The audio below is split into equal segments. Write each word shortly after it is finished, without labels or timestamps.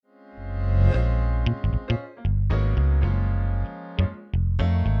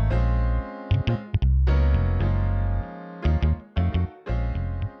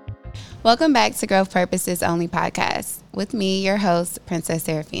Welcome back to Growth Purposes Only podcast with me, your host, Princess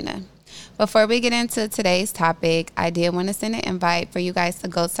Serafina. Before we get into today's topic, I did want to send an invite for you guys to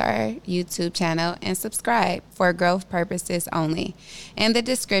go to our YouTube channel and subscribe for Growth Purposes Only. In the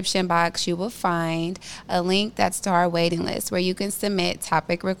description box, you will find a link that's to our waiting list where you can submit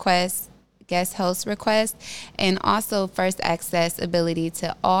topic requests, guest host requests, and also first access ability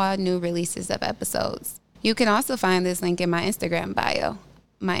to all new releases of episodes. You can also find this link in my Instagram bio.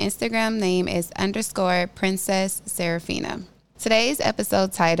 My Instagram name is _Princess Serafina. Today's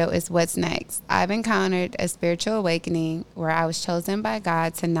episode title is What's Next? I've encountered a spiritual awakening where I was chosen by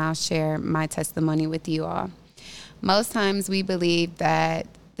God to now share my testimony with you all. Most times we believe that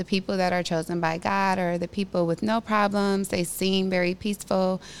the people that are chosen by God are the people with no problems. They seem very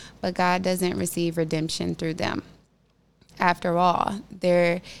peaceful, but God doesn't receive redemption through them. After all,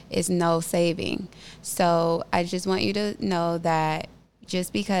 there is no saving. So I just want you to know that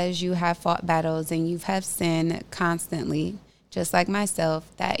just because you have fought battles and you have sinned constantly, just like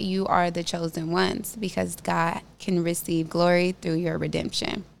myself, that you are the chosen ones because God can receive glory through your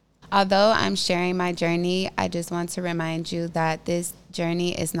redemption. Although I'm sharing my journey, I just want to remind you that this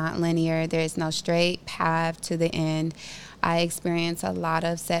journey is not linear. There is no straight path to the end. I experience a lot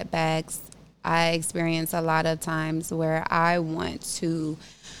of setbacks. I experience a lot of times where I want to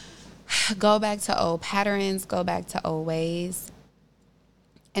go back to old patterns, go back to old ways.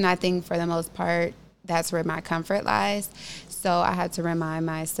 And I think for the most part, that's where my comfort lies. So I have to remind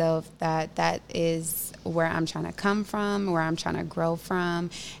myself that that is where I'm trying to come from, where I'm trying to grow from.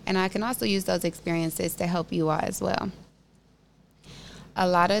 And I can also use those experiences to help you all as well. A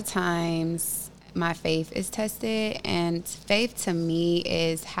lot of times my faith is tested, and faith to me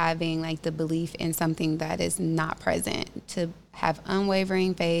is having like the belief in something that is not present, to have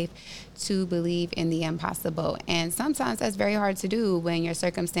unwavering faith, to believe in the impossible. And sometimes that's very hard to do when your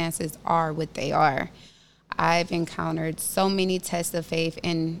circumstances are what they are. I've encountered so many tests of faith,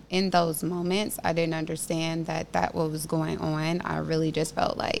 and in those moments, I didn't understand that what was going on. I really just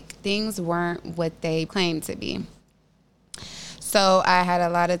felt like things weren't what they claimed to be. So I had a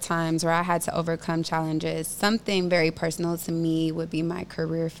lot of times where I had to overcome challenges. Something very personal to me would be my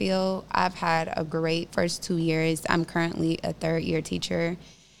career field. I've had a great first 2 years. I'm currently a third-year teacher,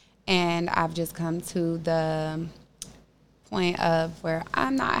 and I've just come to the point of where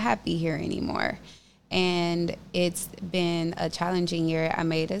I'm not happy here anymore. And it's been a challenging year. I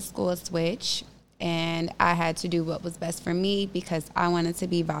made a school switch, and I had to do what was best for me because I wanted to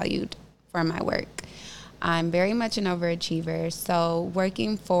be valued for my work. I'm very much an overachiever, so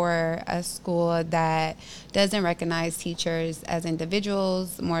working for a school that doesn't recognize teachers as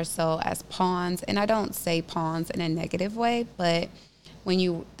individuals, more so as pawns, and I don't say pawns in a negative way, but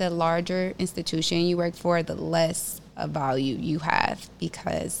the larger institution you work for, the less of value you have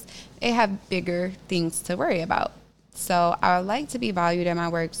because they have bigger things to worry about. So I would like to be valued at my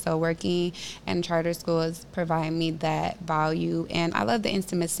work, so working in charter schools provide me that value, and I love the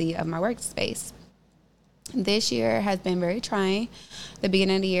intimacy of my workspace. This year has been very trying. The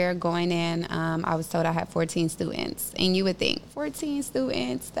beginning of the year going in, I was told I had 14 students. And you would think, 14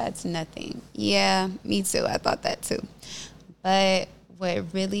 students, that's nothing. Yeah, me too. I thought that too. But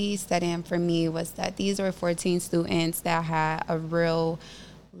what really set in for me was that these were 14 students that had a real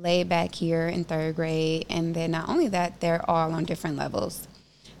laid back year in third grade. And then not only that, they're all on different levels.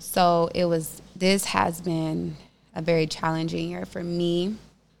 So this has been a very challenging year for me.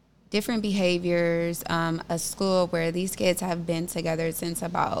 Different behaviors, a school where these kids have been together since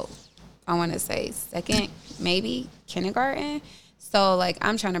about, I want to say second, maybe kindergarten. So like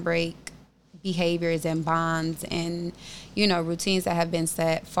I'm trying to break behaviors and bonds and, routines that have been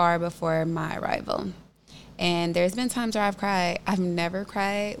set far before my arrival. And there's been times where I've cried. I've never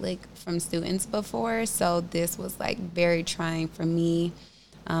cried like from students before. So this was like very trying for me.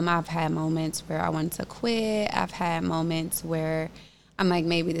 I've had moments where I wanted to quit. I've had moments where I'm like,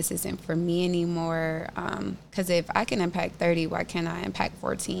 maybe this isn't for me anymore. Because if I can impact 30, why can't I impact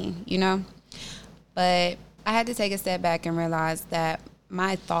 14, But I had to take a step back and realize that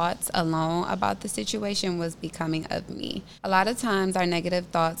my thoughts alone about the situation was becoming of me. A lot of times our negative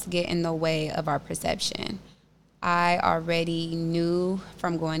thoughts get in the way of our perception. I already knew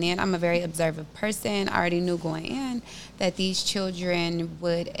from going in, I'm a very observant person. I already knew going in that these children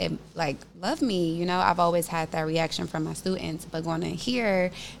would love me. I've always had that reaction from my students, but going in here,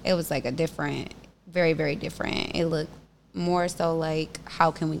 it was like a different, very, very different. It looked more so like,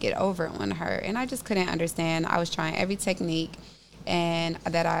 how can we get over on her? And I just couldn't understand. I was trying every technique and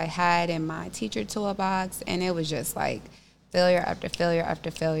that I had in my teacher toolbox, and it was just like failure after failure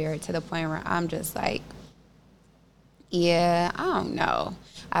after failure to the point where I'm just like, Yeah, I don't know.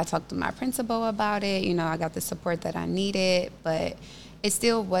 I talked to my principal about it. I got the support that I needed, but it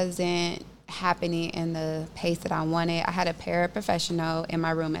still wasn't happening in the pace that I wanted. I had a paraprofessional in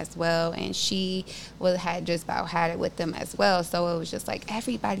my room as well, and she had just about had it with them as well. So it was just like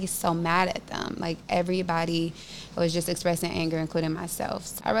everybody's so mad at them. Like everybody was just expressing anger, including myself.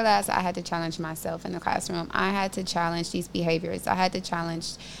 So I realized I had to challenge myself in the classroom. I had to challenge these behaviors. I had to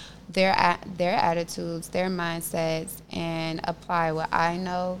challenge their attitudes, their mindsets, and apply what I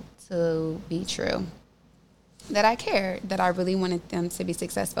know to be true. That I cared, that I really wanted them to be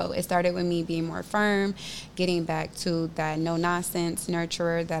successful. It started with me being more firm, getting back to that no nonsense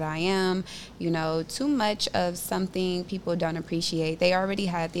nurturer that I am. Too much of something people don't appreciate. They already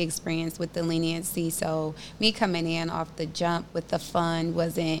had the experience with the leniency, so me coming in off the jump with the fun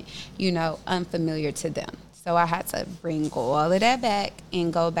wasn't, unfamiliar to them. So I had to bring all of that back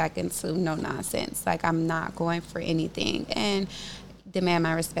and go back into no nonsense. Like I'm not going for anything. And demand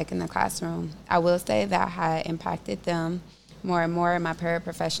my respect in the classroom. I will say that had impacted them more and more. My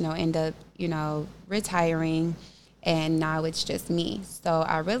paraprofessional ended up, retiring, and now it's just me. So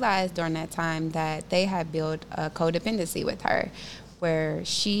I realized during that time that they had built a codependency with her where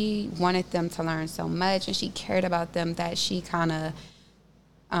she wanted them to learn so much and she cared about them that she kind of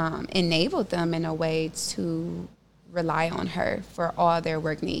enabled them in a way to rely on her for all their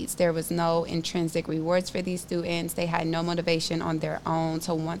work needs. There was no intrinsic rewards for these students. They had no motivation on their own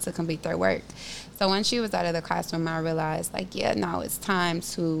to want to complete their work. So when she was out of the classroom, I realized, now it's time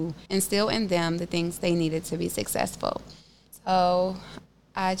to instill in them the things they needed to be successful. So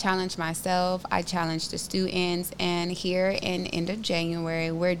I challenged myself, I challenged the students, and here in the end of January,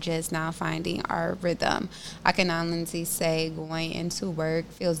 we're just now finding our rhythm. I can honestly say going into work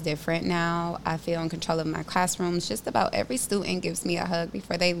feels different now. I feel in control of my classrooms. Just about every student gives me a hug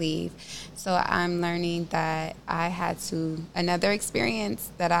before they leave. So I'm learning that another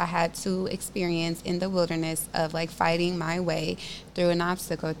experience that I had to experience in the wilderness of fighting my way through an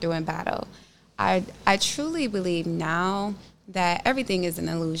obstacle, through a battle. I truly believe now that everything is an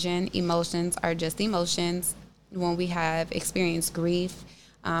illusion. Emotions are just emotions. When we have experienced grief,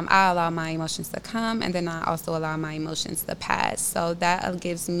 I allow my emotions to come, and then I also allow my emotions to pass. So that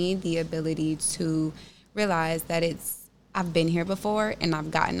gives me the ability to realize that I've been here before and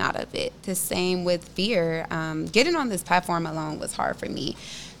I've gotten out of it. The same with fear. Getting on this platform alone was hard for me.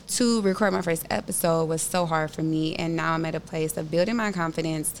 To record my first episode was so hard for me, and now I'm at a place of building my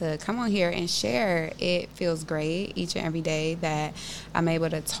confidence to come on here and share. It feels great each and every day that I'm able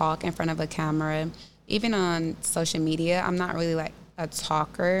to talk in front of a camera. Even on social media, I'm not really a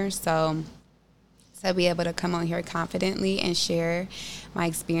talker, so to be able to come on here confidently and share my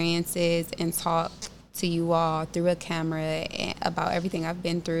experiences and talk to you all through a camera about everything I've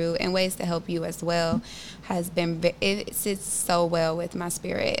been through and ways to help you as well it sits so well with my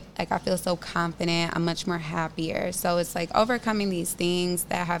spirit. I feel so confident. I'm much more happier. So it's overcoming these things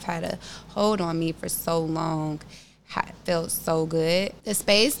that have had a hold on me for so long felt so good. The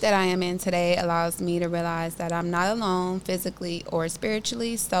space that I am in today allows me to realize that I'm not alone physically or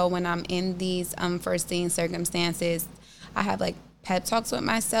spiritually. So when I'm in these unforeseen circumstances, I have pep talks with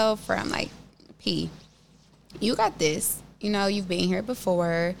myself where I'm P, you got this. You've been here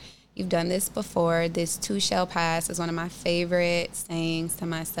before. You've done this before. This too shall pass is one of my favorite sayings to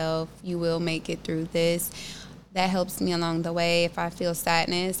myself. You will make it through this. That helps me along the way. If I feel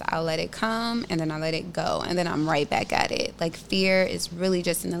sadness, I'll let it come, and then I let it go, and then I'm right back at it. Fear is really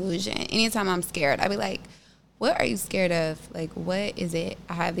just an illusion. Anytime I'm scared, I'll be what are you scared of? What is it?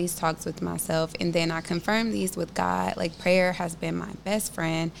 I have these talks with myself, and then I confirm these with God. Prayer has been my best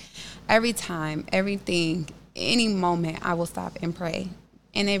friend. Every time, everything, any moment, I will stop and pray.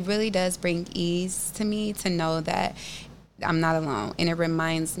 And it really does bring ease to me to know that I'm not alone. And it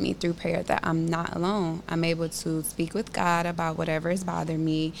reminds me through prayer that I'm not alone. I'm able to speak with God about whatever is bothering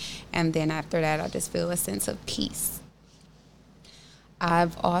me. And then after that, I just feel a sense of peace.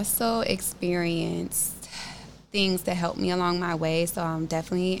 I've also experienced things that help me along my way. So I'm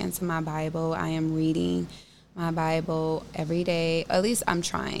definitely into my Bible. I am reading my Bible every day. At least I'm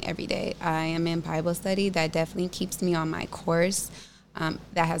trying every day. I am in Bible study. That definitely keeps me on my course.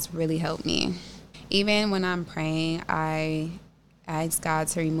 That has really helped me. Even when I'm praying, I ask God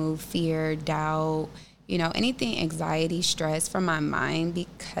to remove fear, doubt, anything, anxiety, stress from my mind,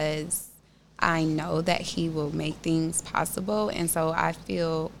 because I know that He will make things possible. And so I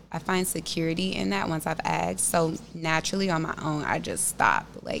find security in that once I've asked. So naturally on my own, I just stop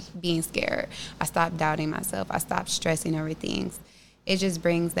being scared. I stop doubting myself. I stop stressing over things. it just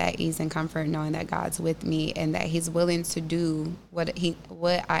brings that ease and comfort knowing that God's with me and that he's willing to do what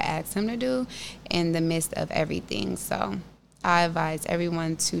I asked him to do in the midst of everything. So I advise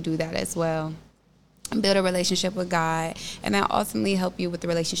everyone to do that as well. Build a relationship with God, and that ultimately help you with the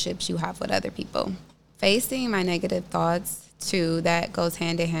relationships you have with other people. Facing my negative thoughts too, that goes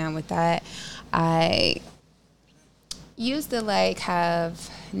hand in hand with that. I used to have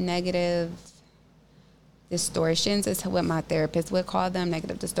negative distortions, is what my therapist would call them,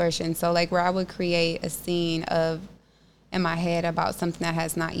 negative distortions. So where I would create a scene in my head about something that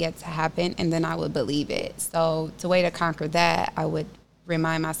has not yet to happen, and then I would believe it. So the way to conquer that, I would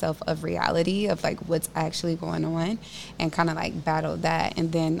remind myself of reality of what's actually going on, and kind of battle that,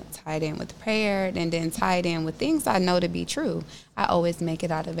 and then tie it in with prayer, and then tie it in with things I know to be true. I always make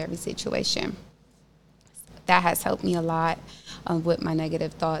it out of every situation. That has helped me a lot with my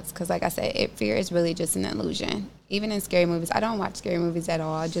negative thoughts, because like I said, fear is really just an illusion. Even in scary movies, I don't watch scary movies at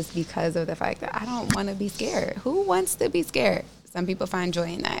all, just because of the fact that I don't want to be scared. Who wants to be scared? Some people find joy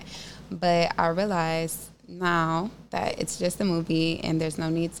in that, but I realize now that it's just a movie and there's no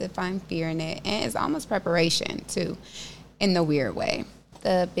need to find fear in it, and it's almost preparation too, in the weird way.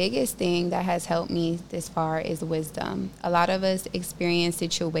 The biggest thing that has helped me this far is wisdom. A lot of us experience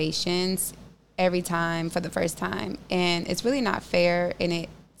situations every time for the first time, and it's really not fair in it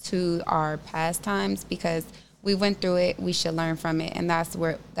to our past times, because we went through it, we should learn from it, and that's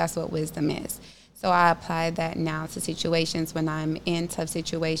what wisdom is. So I apply that now to situations when I'm in tough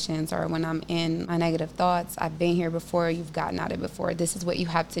situations, or when I'm in my negative thoughts. I've been here before, you've gotten out of it before. This is what you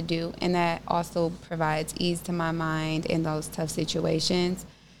have to do. And that also provides ease to my mind in those tough situations.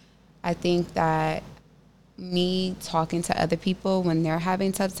 I think that me talking to other people when they're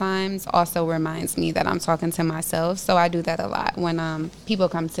having tough times also reminds me that I'm talking to myself. So I do that a lot when people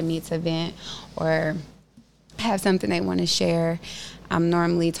come to me to vent or have something they want to share. I'm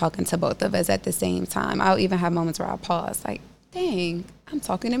normally talking to both of us at the same time. I'll even have moments where I pause, dang, I'm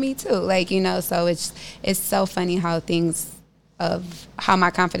talking to me too. So it's so funny how how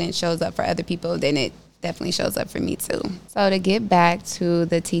my confidence shows up for other people, then it definitely shows up for me too. So to get back to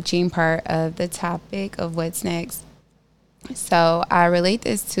the teaching part of the topic of what's next, so I relate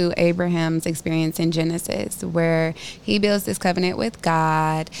this to Abraham's experience in Genesis, where he builds this covenant with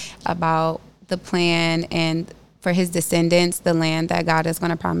God about the plan and for his descendants, the land that God is going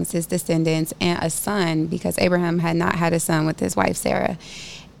to promise his descendants, and a son, because Abraham had not had a son with his wife Sarah.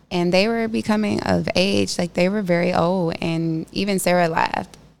 And they were becoming of age, they were very old, and even Sarah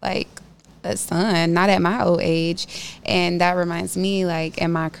laughed, a son, not at my old age. And that reminds me,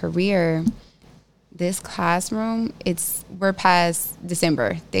 in my career, this classroom, we're past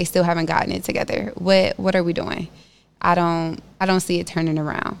December. They still haven't gotten it together. What are we doing? I don't see it turning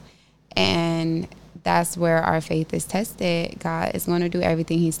around. And that's where our faith is tested. God is going to do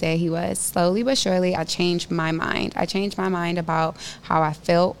everything he said he was. Slowly but surely, I changed my mind. I changed my mind about how I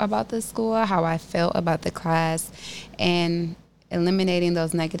felt about the school, how I felt about the class, and eliminating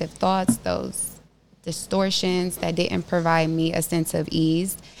those negative thoughts, those distortions that didn't provide me a sense of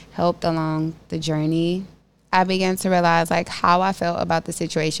ease, helped along the journey. I began to realize how I felt about the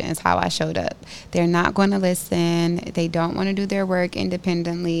situation is how I showed up. They're not going to listen. They don't want to do their work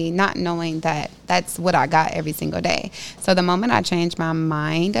independently, not knowing that that's what I got every single day. So the moment I changed my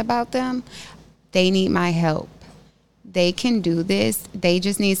mind about them, they need my help. They can do this. They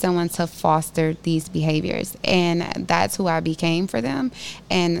just need someone to foster these behaviors. And that's who I became for them.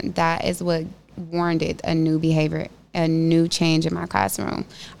 And that is what warranted a new behavior, a new change in my classroom.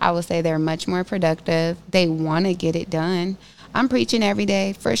 I would say they're much more productive. They want to get it done. I'm preaching every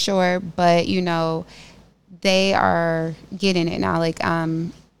day for sure, but they are getting it now.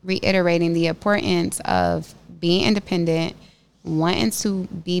 I'm reiterating the importance of being independent, wanting to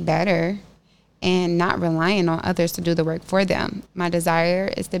be better, and not relying on others to do the work for them. My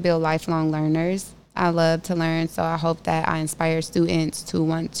desire is to build lifelong learners. I love to learn, so I hope that I inspire students to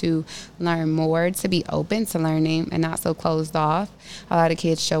want to learn more, to be open to learning and not so closed off. A lot of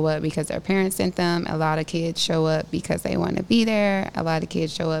kids show up because their parents sent them. A lot of kids show up because they want to be there. A lot of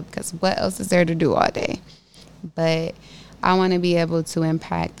kids show up because what else is there to do all day? But I want to be able to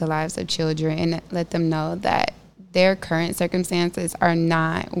impact the lives of children and let them know that their current circumstances are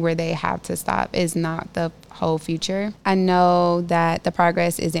not where they have to stop, is not the whole future. I know that the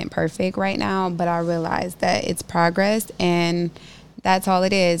progress isn't perfect right now, but I realize that it's progress, and that's all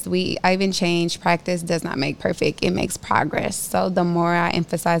it is. I even changed, practice does not make perfect, it makes progress. So the more I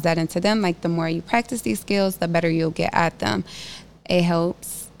emphasize that into them, the more you practice these skills, the better you'll get at them. It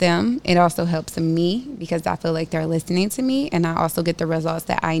helps them. It also helps me because I feel like they're listening to me, and I also get the results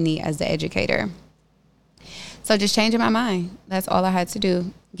that I need as the educator. So just changing my mind. That's all I had to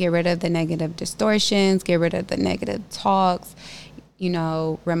do. Get rid of the negative distortions, get rid of the negative talks,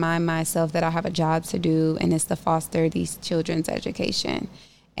 remind myself that I have a job to do, and it's to foster these children's education.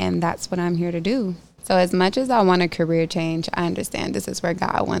 And that's what I'm here to do. So as much as I want a career change, I understand this is where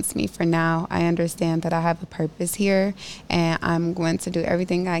God wants me for now. I understand that I have a purpose here, and I'm going to do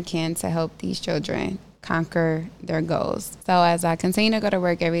everything I can to help these children conquer their goals. So as I continue to go to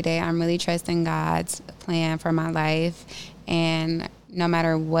work every day, I'm really trusting God's plan for my life. And no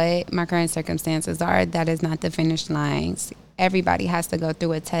matter what my current circumstances are, that is not the finish lines. Everybody has to go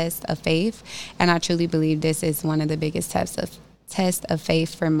through a test of faith. And I truly believe this is one of the biggest tests of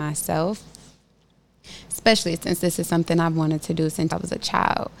faith for myself, especially since this is something I've wanted to do since I was a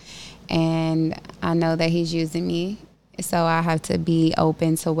child. And I know that he's using me. So I have to be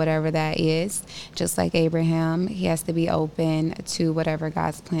open to whatever that is. Just like Abraham, he has to be open to whatever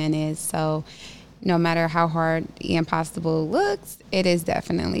God's plan is. So no matter how hard the impossible looks, it is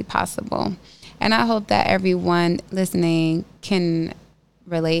definitely possible. And I hope that everyone listening can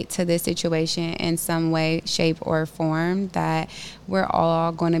relate to this situation in some way, shape, or form, that we're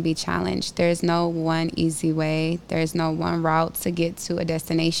all going to be challenged. There's no one easy way. There's no one route to get to a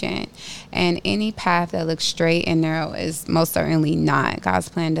destination. And any path that looks straight and narrow is most certainly not. God's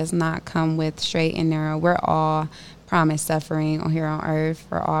plan does not come with straight and narrow. We're all promised suffering here on earth.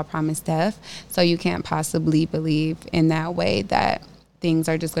 We're all promised death. So you can't possibly believe in that way that things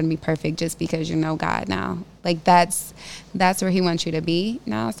are just going to be perfect just because you know God now. Like that's where he wants you to be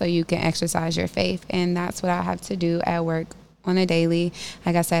now, so you can exercise your faith. And that's what I have to do at work on a daily.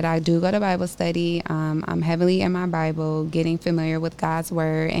 Like I said, I do go to Bible study. I'm heavily in my Bible, getting familiar with God's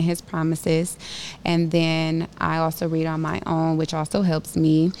word and his promises. And then I also read on my own, which also helps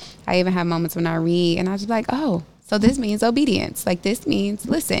me. I even have moments when I read and I just like, oh, so this means obedience. Like this means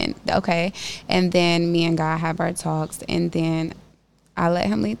listen. Okay. And then me and God have our talks, and then I let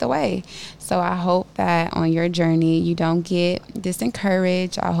him lead the way. So I hope that on your journey, you don't get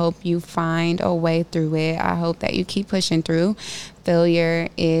discouraged. I hope you find a way through it. I hope that you keep pushing through. Failure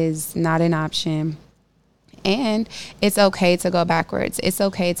is not an option. And it's okay to go backwards. It's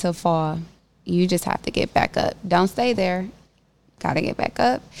okay to fall. You just have to get back up. Don't stay there. Got to get back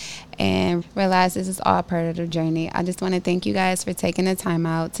up and realize this is all part of the journey. I just want to thank you guys for taking the time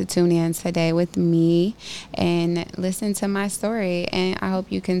out to tune in today with me and listen to my story. And I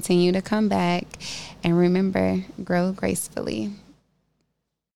hope you continue to come back, and remember, grow gracefully.